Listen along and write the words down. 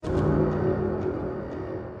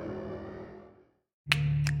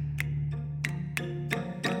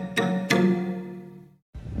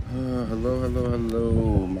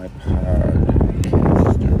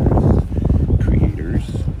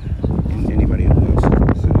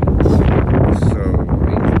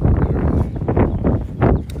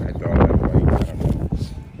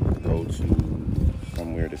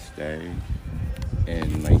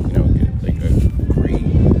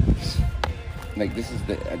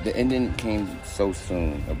the ending came so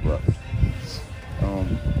soon, abrupt.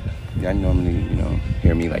 Y'all normally,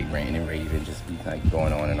 hear me like ranting and raving, just be like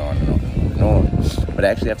going on and on and on and on. But I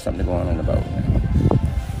actually have something to go on about now.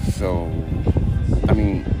 So, I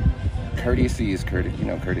mean, courtesy is courtesy.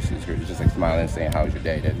 Courtesy is courtesy. Just like smiling and saying, "How's your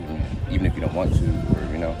day?" That, even if you don't want to,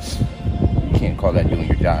 or you can't call that doing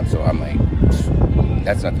your job. So I'm like,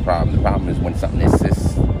 that's not the problem. The problem is when something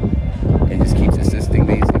insists and just keeps insisting,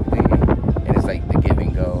 basically, and it's like the give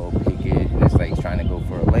and go, pick it, and it's like trying to go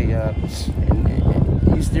for a layup, and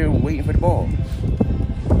you're still waiting for the ball.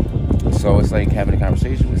 So it's like having a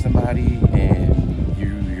conversation with somebody, and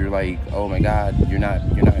you're like, oh my God, you're not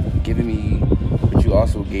giving me, but you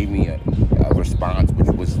also gave me a response which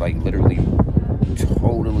was like literally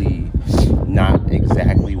totally not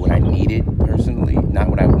exactly what I needed personally, not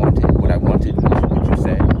what I wanted. What I wanted was what you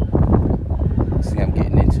said. See, I'm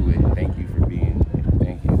getting into it. Thank you.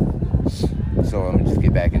 So I'm gonna just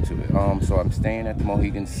get back into it. So I'm staying at the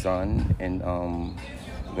Mohegan Sun, and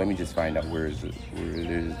let me just find out where it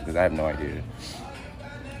is, because I have no idea.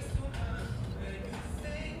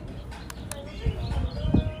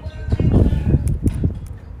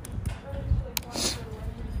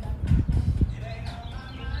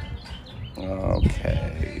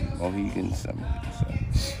 Okay, Mohegan Sun.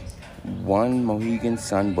 1 Mohegan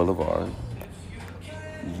Sun Boulevard,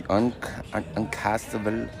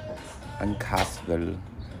 Uncasville,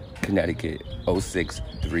 Connecticut,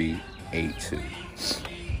 06382.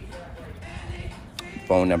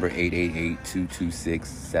 Phone number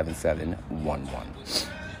 888-226-7711.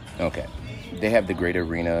 Okay. They have the great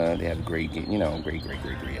arena. They have great,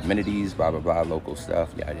 great amenities, blah, blah, blah, local stuff,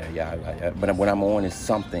 yeah. But what I'm on is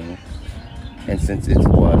something. And since it's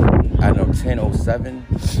 10:07,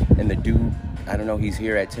 and the dude, I don't know, he's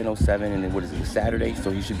here at 10:07, and then what is it, Saturday?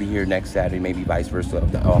 So he should be here next Saturday, maybe vice versa,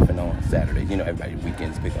 off and on Saturday. Everybody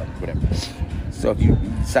weekends pick up, whatever. So if you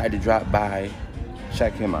decide to drop by,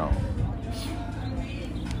 check him out.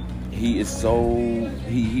 He is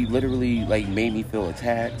he literally like made me feel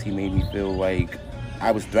attacked. He made me feel like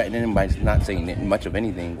I was threatening him by not saying much of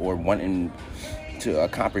anything or wanting to a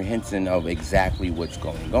comprehension of exactly what's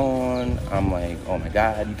going on. I'm like, oh my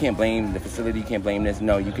God, you can't blame the facility, you can't blame this.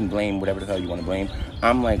 No, you can blame whatever the hell you want to blame.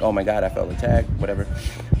 I'm like, oh my God, I felt attacked, whatever.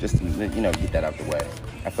 Just to, get that out the way.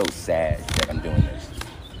 I felt sad that I'm doing this.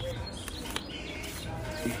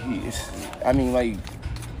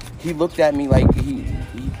 He looked at me like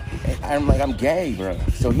I'm like, I'm gay, bro.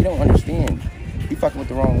 So he don't understand. He fucking with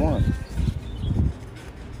the wrong one.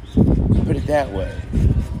 Put it that way.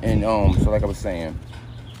 And so like I was saying,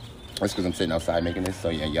 that's because I'm sitting outside making this. So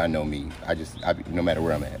yeah, y'all know me. I no matter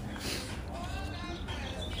where I'm at,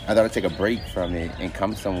 I thought I'd take a break from it and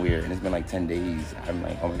come somewhere. And it's been like 10 days. I'm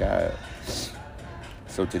like, oh my God.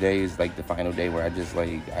 So today is like the final day where I just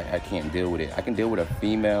like I can't deal with it. I can deal with a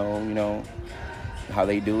female, how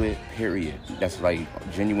they do it, period. That's like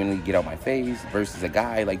genuinely get out my face, versus a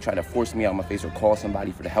guy like try to force me out my face or call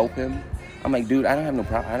somebody to help him. I'm like, dude, I don't have no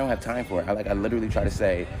problem. I don't have time for it. I literally try to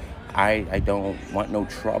say, I don't want no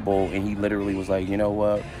trouble. And he literally was like, you know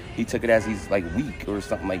what? He took it as he's like weak or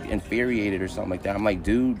something, like infuriated or something like that. I'm like,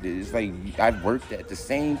 dude, it's like I've worked at the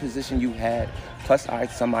same position you had, plus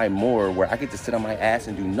somebody more, where I get to sit on my ass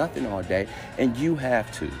and do nothing all day, and you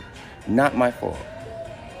have to. Not my fault.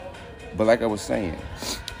 But like I was saying,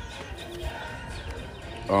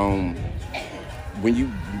 when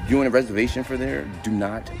you doing a reservation for there, do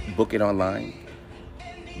not book it online.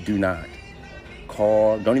 Do not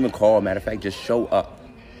call. Don't even call. Matter of fact, just show up.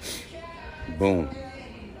 Boom.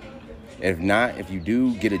 If not, if you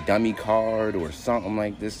do, get a dummy card or something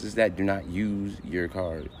like this, is that. Do not use your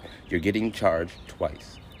card. You're getting charged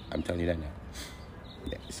twice. I'm telling you that now.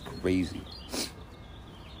 Yeah, it's crazy.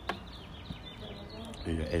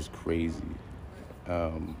 Yeah, it's crazy.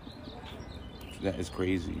 That is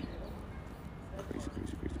crazy. Crazy.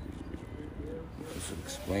 Let's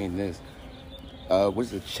explain this. What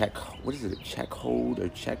is it? Check hold or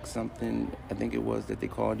check something? I think it was that they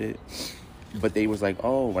called it. But they was like,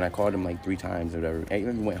 oh, when I called them like 3 times or whatever, I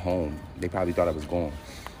even went home. They probably thought I was gone.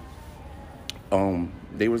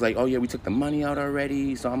 They was like, oh yeah, we took the money out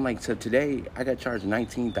already. So I'm like, so today I got charged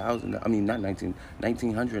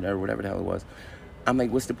 $1900 or whatever the hell it was. I'm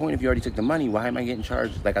like, what's the point if you already took the money? Why am I getting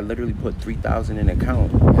charged? Like, I literally put $3,000 in an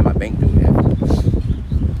account and my bank doing that.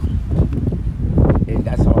 And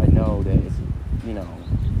that's how I know that it's,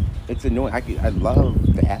 it's annoying. I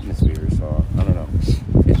love the atmosphere, so I don't know.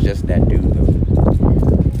 It's just that dude, though.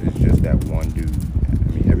 It's just that one dude. I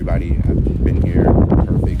mean, everybody has been here,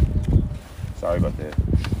 perfect. Sorry about that.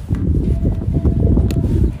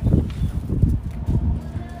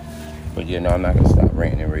 But yeah, no, I'm not going to stop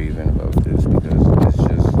ranting and raving about this because it's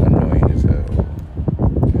just annoying as hell.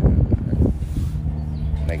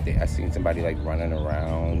 Like I seen somebody like running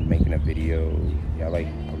around making a video. Y'all like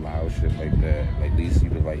allow shit like that. Like at least you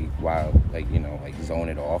could like like like zone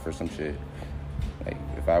it off or some shit. Like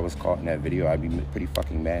if I was caught in that video, I'd be pretty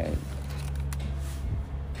fucking mad.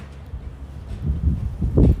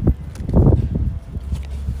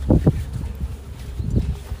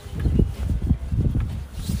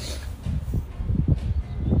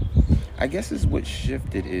 I guess it's what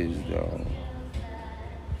shifted is though.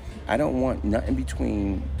 I don't want nothing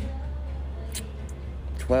between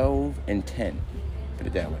 12 and 10. Put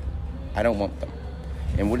it that way. I don't want them.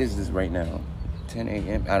 And what is this right now? 10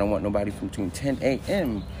 a.m. I don't want nobody from between 10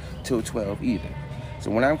 a.m. till 12 either.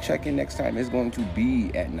 So when I'm checking next time, it's going to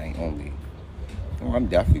be at night only. Oh, I'm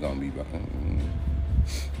definitely going to be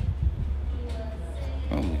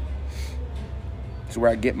only. So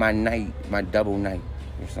where I get my night, my double night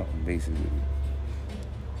or something, basically.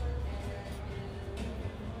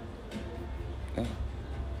 Oh.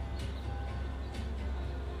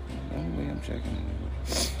 The only way I'm checking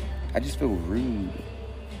it. I just feel rude.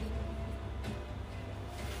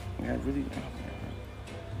 I really. Oh,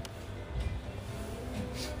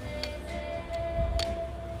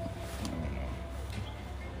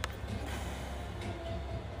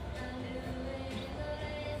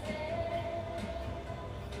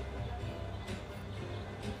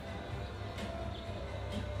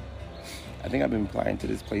 I think I've been applying to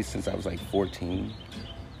this place since I was like 14.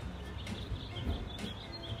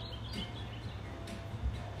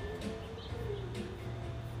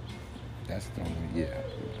 That's the only, yeah.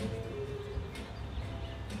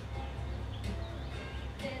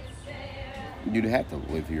 You'd have to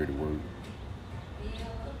live here to work.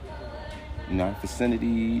 Not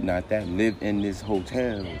vicinity, not that. Live in this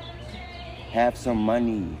hotel. Have some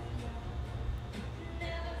money.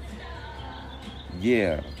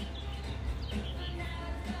 Yeah.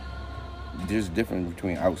 There's a difference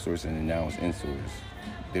between outsourcing and now it's insource.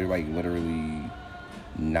 They're like literally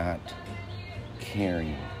not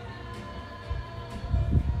caring.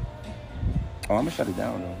 Oh, I'm gonna shut it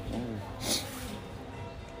down though.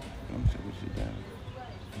 I'm gonna shut this shit down.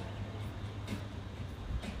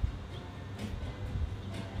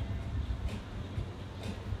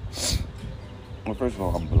 Well, first of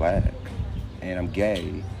all, I'm black and I'm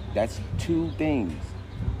gay. That's 2 things.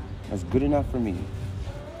 That's good enough for me.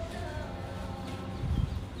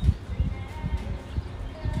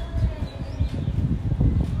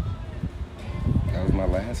 That was my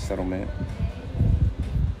last settlement.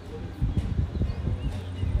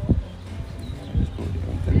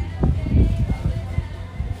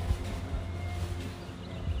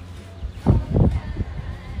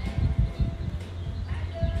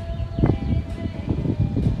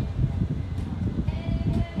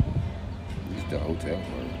 The hotel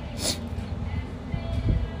room.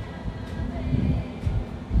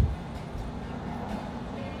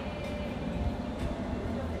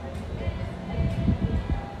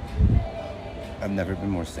 I've never been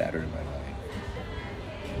more sadder in my life.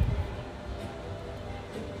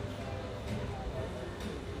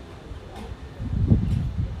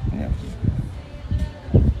 Yeah.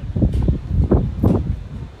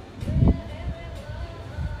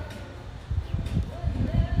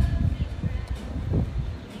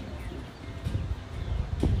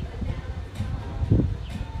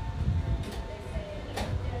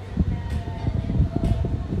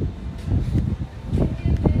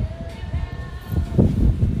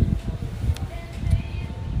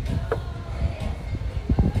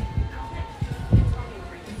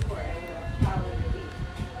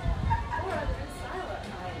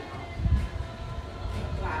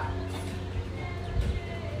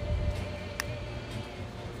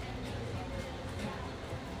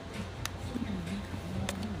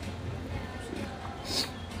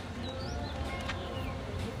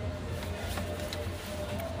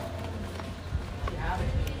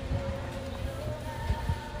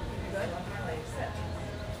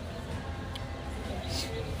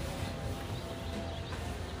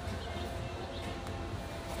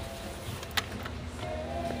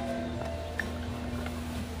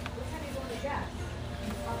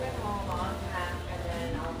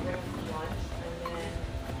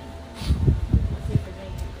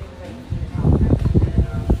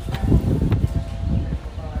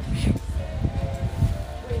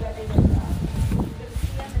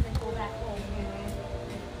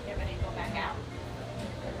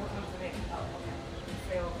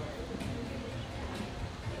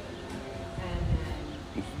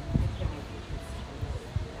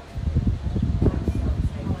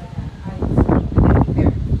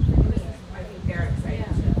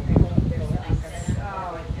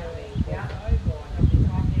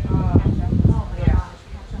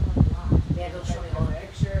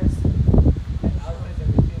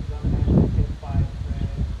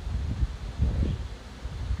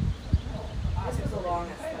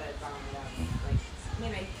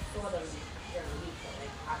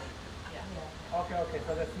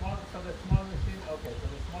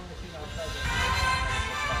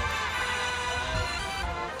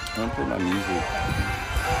 Don't play my music.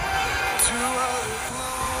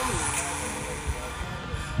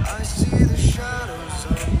 I see the shadows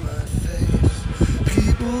on my face.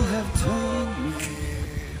 People have told me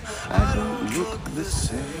I don't look the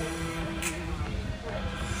same.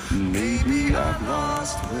 Maybe I've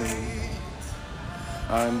lost weight.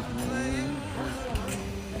 I'm playing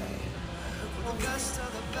the best of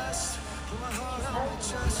the best. Put my heart on my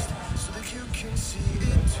chest so that you can see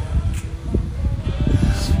it too.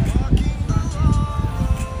 Walking the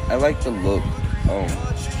long I like the look. Oh.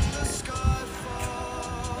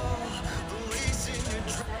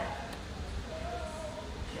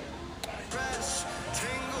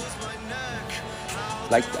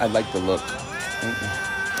 I like the look.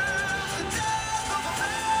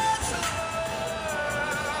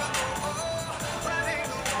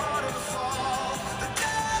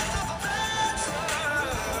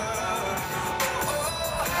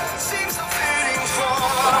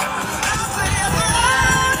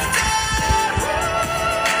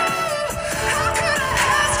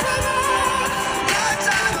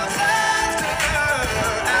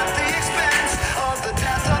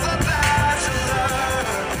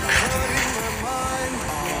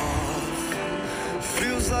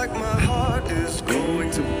 Like my heart is going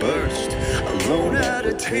to burst. Alone at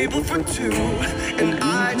a table for two, and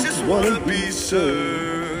I just wanna be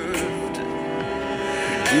served.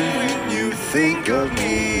 And when you think of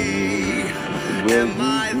me, am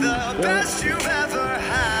I the best you've ever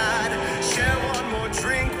had? Share one more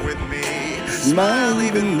drink with me. Smile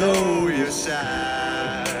even though you're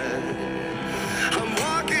sad. I'm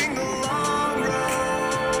walking the long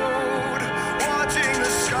road, watching the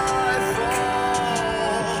sky fall.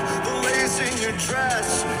 In your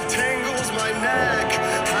dress tangles my neck.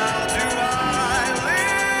 How do I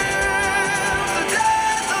live the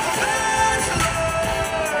death of a bachelor?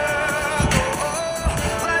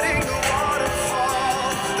 Letting the water fall.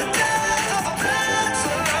 The death of a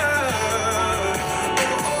bachelor.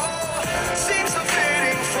 Seems so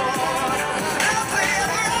fitting for happily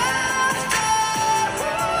ever after.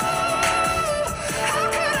 How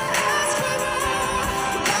could I ask for more?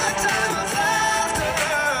 Lifetime of laughter.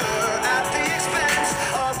 The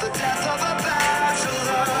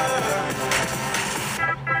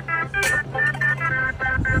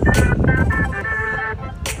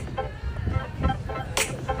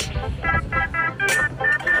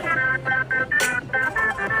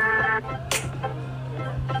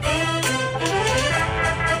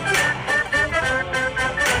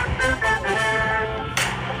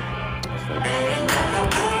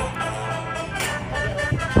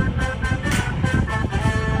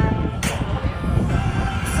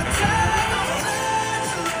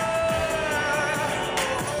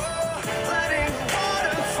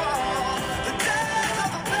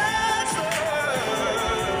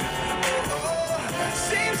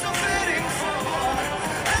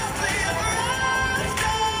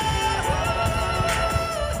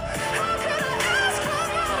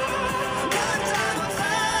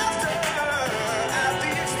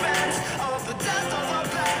death of a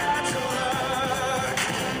bachelor.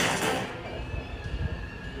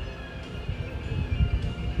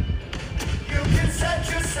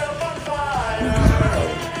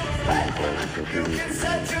 You can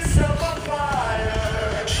set yourself on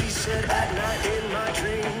fire. She said at night in my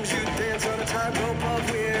dreams you dance on a tightrope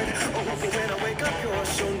of weird. Oh, but when I wake up you're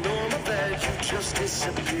so normal that you just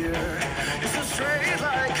disappear. You're so straight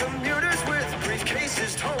like commuters with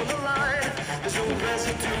briefcases towing the line. There's no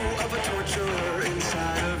residue of a torturer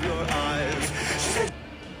inside of your eyes. She said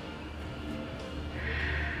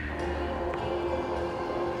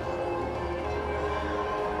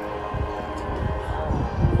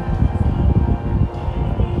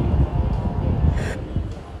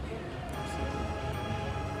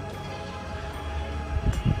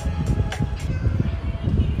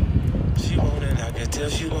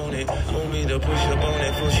she want it, want me to push up on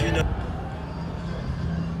it for she know.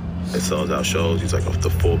 It sells out shows. He's like the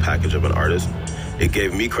full package of an artist. It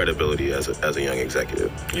gave me credibility as a young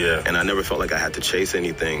executive. Yeah. And I never felt like I had to chase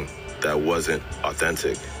anything that wasn't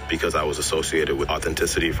authentic because I was associated with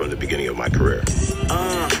authenticity from the beginning of my career.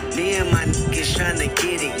 Me and my niggas trying to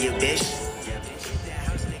get it, you bitch.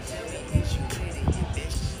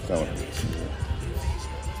 So.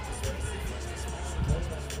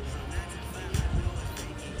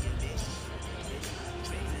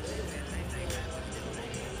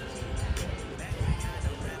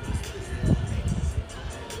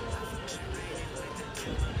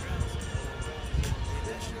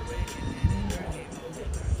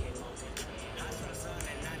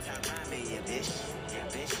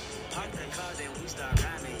 Park the car, then we start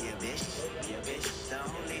rhyming, yeah, bitch. The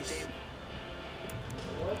only thing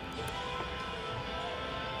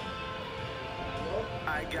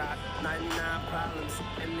got 99 problems,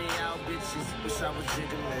 and they all bitches. Wish I was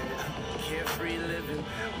jigging, man. Carefree living,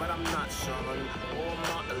 but I'm not Sean or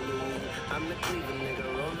Martin Louis. I'm the Cleveland nigga,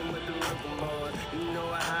 rolling with the rhythm board. You know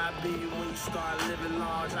how I be when you start living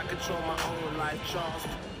large. I control my own life, Charles.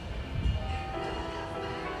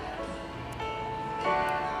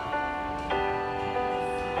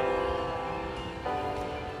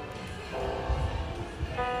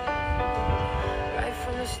 Right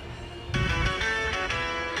from the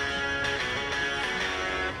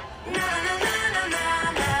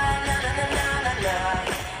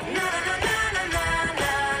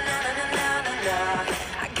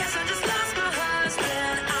I guess I just lost my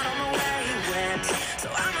husband. I don't know where he went. So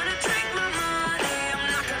I'm gonna drink my money. I'm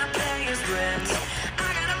not gonna pay his rent. I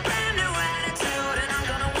got a brand new attitude and I'm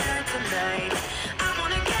gonna wear it tonight. I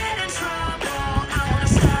wanna get in trouble. I wanna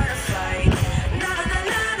start a fight. Na na na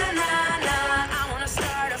na na na na. I wanna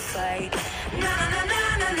start a fight. Na na na na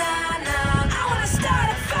na na. I wanna start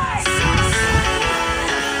a fight.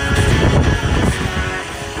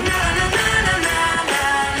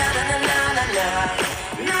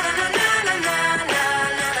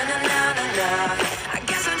 I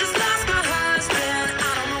guess I just lost my husband. I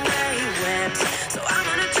don't know where he went. So I'm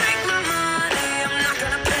gonna drink my money. I'm not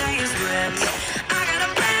gonna pay his rent. I got a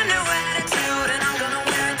brand new attitude and I'm gonna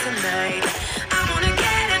wear it tonight. I wanna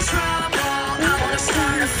get in trouble. I wanna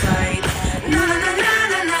start a fight. Na na na na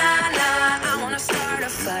na na na. I wanna start a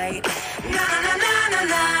fight. Na na na na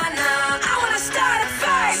na na. I wanna start a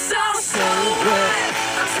fight. So what?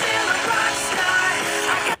 I'm still a rock star.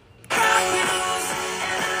 I got problems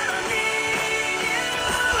and I don't need you.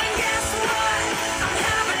 And guess what? I'm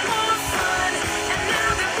having more fun. And now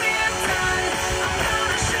that we're done, I'm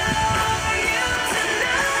gonna show you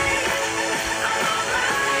tonight. I'm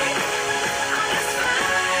alright. I'm just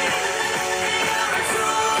fine. And you're a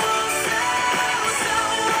fool. So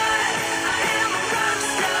what? I am a rock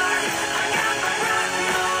star. I got my rock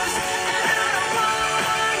moves and I don't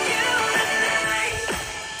want you tonight.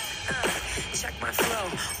 Check my flow.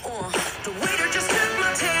 The waiter just took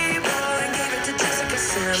my table and gave it to Jessica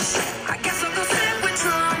Sims. I guess I'll go sit with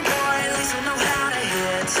Drum Boy. At least we'll know how to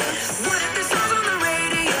hit. What if this song's on the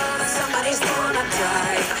radio? Then somebody's gonna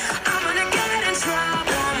die. I'm gonna get in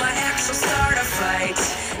trouble. My ex will start a fight.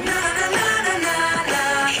 Na na na na na na.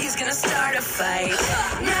 He's gonna start a fight.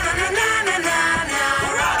 Na na na na na na na.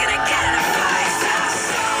 We're all gonna get in a fight.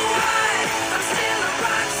 So what? I'm still a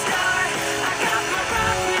rock star. I got my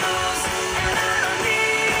rock moves and I don't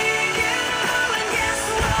need you. And guess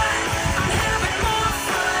what? I'm having more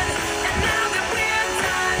fun. And now that we're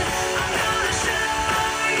done, I'm gonna show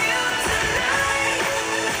you tonight.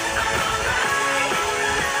 I'm alright.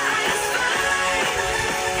 I'm just fine.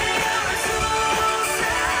 And you're a fool.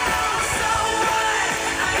 So what?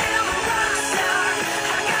 I am a rock star.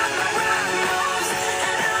 I got my rock moves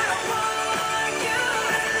and I don't want you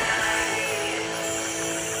tonight.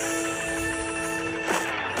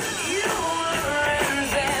 You weren't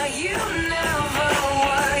there, you never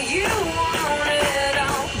were. You wanted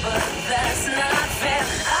all, but that's not fair.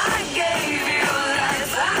 I gave you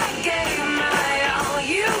life, I gave my all.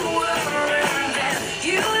 You weren't there,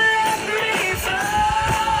 you let me fall.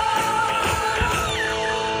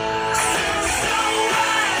 So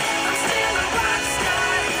what? I'm still a rock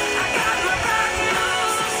star. I got my rock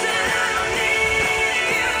moves and I don't need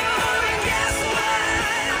you. And guess what?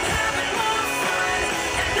 I'm having more fun.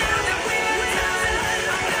 And now that we're done,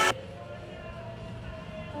 I'm gonna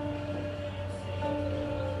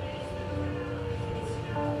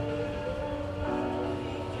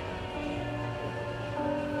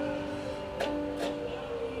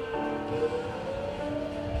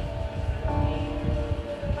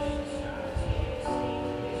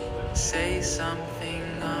say something.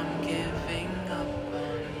 I'm giving up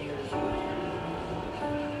on you.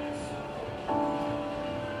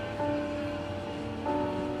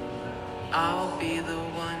 I'll be the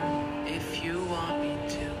one if you want me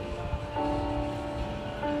to.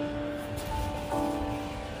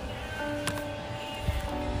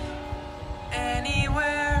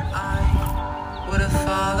 Anywhere I would have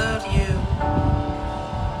followed you.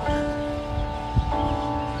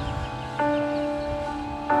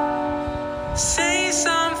 Say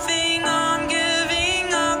something.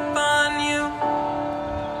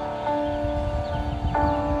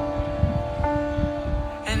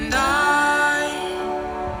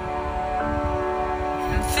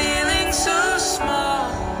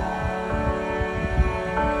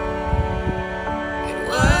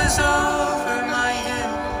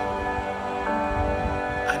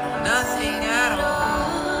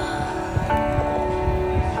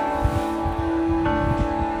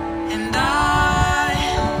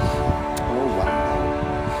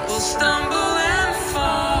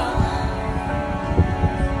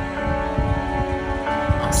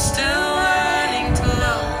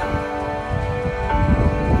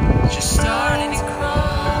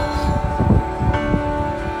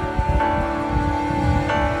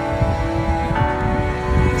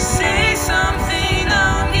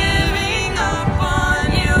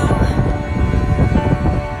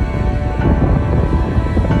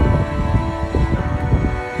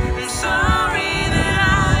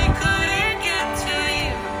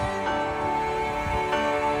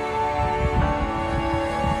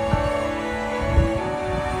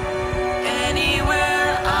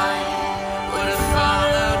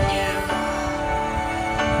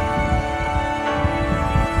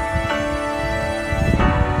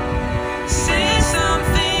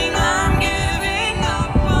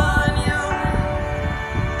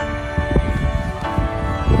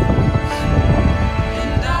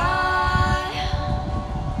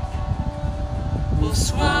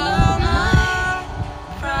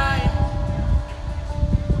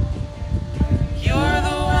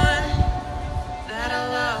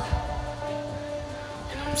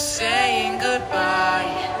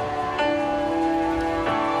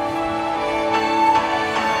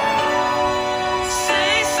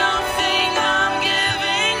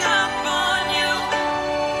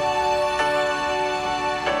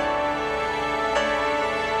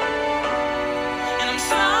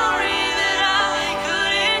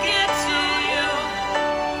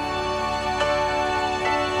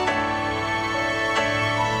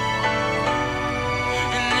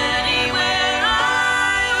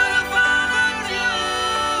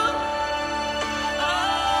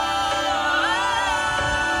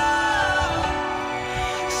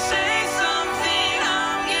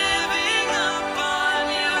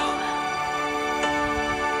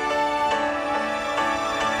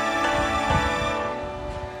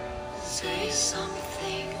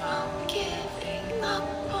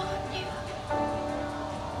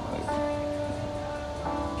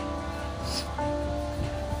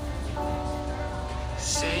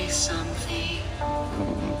 something.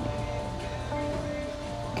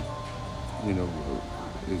 You know,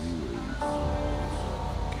 if you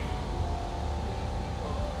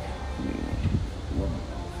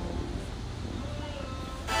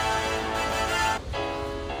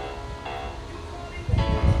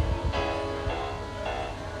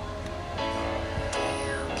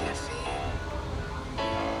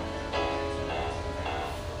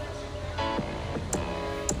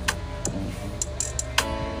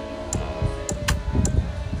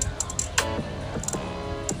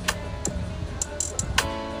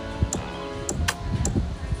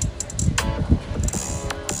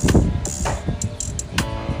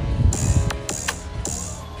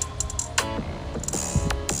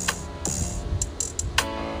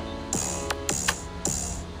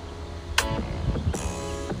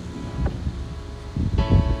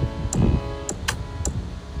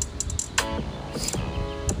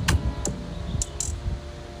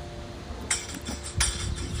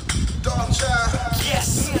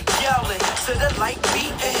Yes, yelling to the light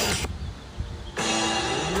beating.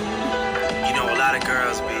 You know, a lot of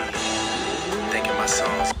girls be thinking my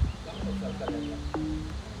songs.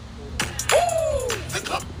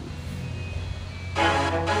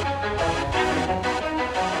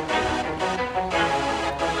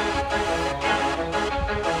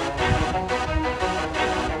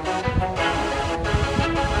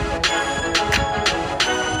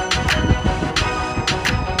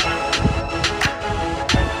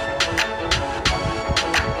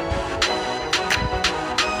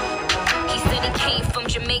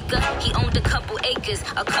 He owned a couple acres,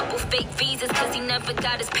 a couple fake visas, cause he never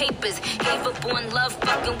got his papers. Gave up on love,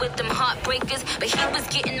 fucking with them heartbreakers. But he was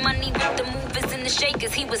getting money with the movers and the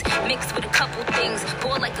shakers. He was mixed with a couple things,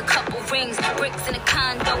 bought like a couple rings, bricks in a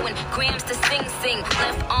condo and grams to sing.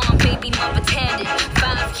 Left arm, baby mother tatted.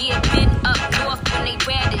 5-year bid up north when they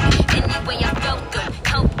ratted. Anyway, I felt them,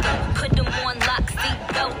 helped them, put them on lock, seat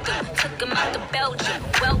belt them, took them out to Belgium.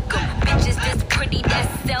 Welcome, bitches this pretty, that's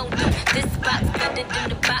seldom. This box better than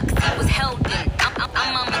the box he was held in.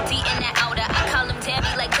 I'm on my D in the outer. I call him Tabby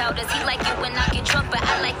like Doubters. He like it when I get drunk, but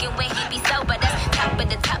I like it when he be sober. That's top of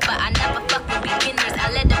the top, but I never fuck with beginners.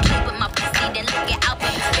 I let him play with my pussy, then look it out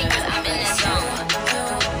with his fingers. I'm in that zone.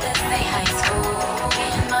 Let's say high school. Me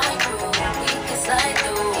and my crew, we can slide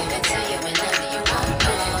through. Give it to you whenever you want,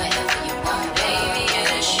 wherever you want. Baby,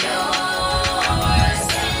 it's yours.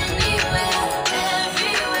 Anywhere,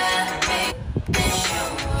 everywhere. Make this your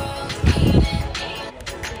world.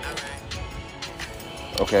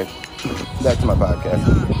 Okay, back to my podcast.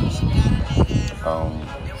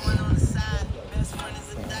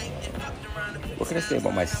 What can I say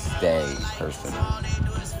about my stay person?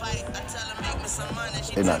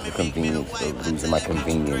 They're not the convenience of losing my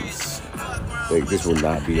convenience. Like, this will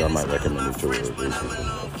not be on my recommended tour of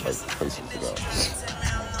places to go.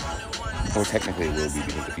 Well, technically it will be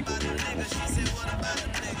because the people here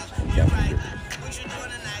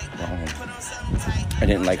I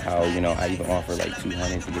didn't like how, I even offered like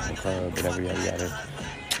 $200 to get in the club, whatever, yada yada.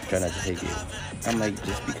 Try not to take it. I'm like,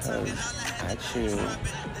 just because I chill,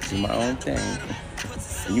 do my own thing,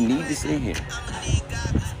 and you need this in here.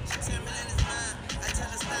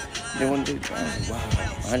 They want to do, wow,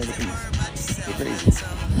 $100 a piece. They're crazy.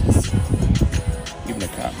 Even the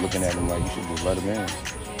cop looking at them like, you should just let them in.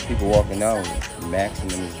 People walking out, maxing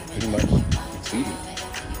them is pretty much exceeding.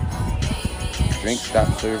 Drinks stop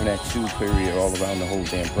serving at 2 period all around the whole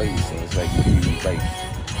damn place. So it's like,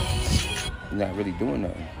 you're not really doing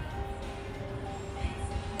nothing.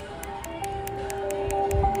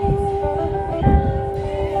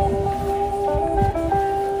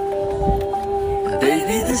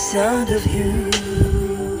 Baby, the sound of you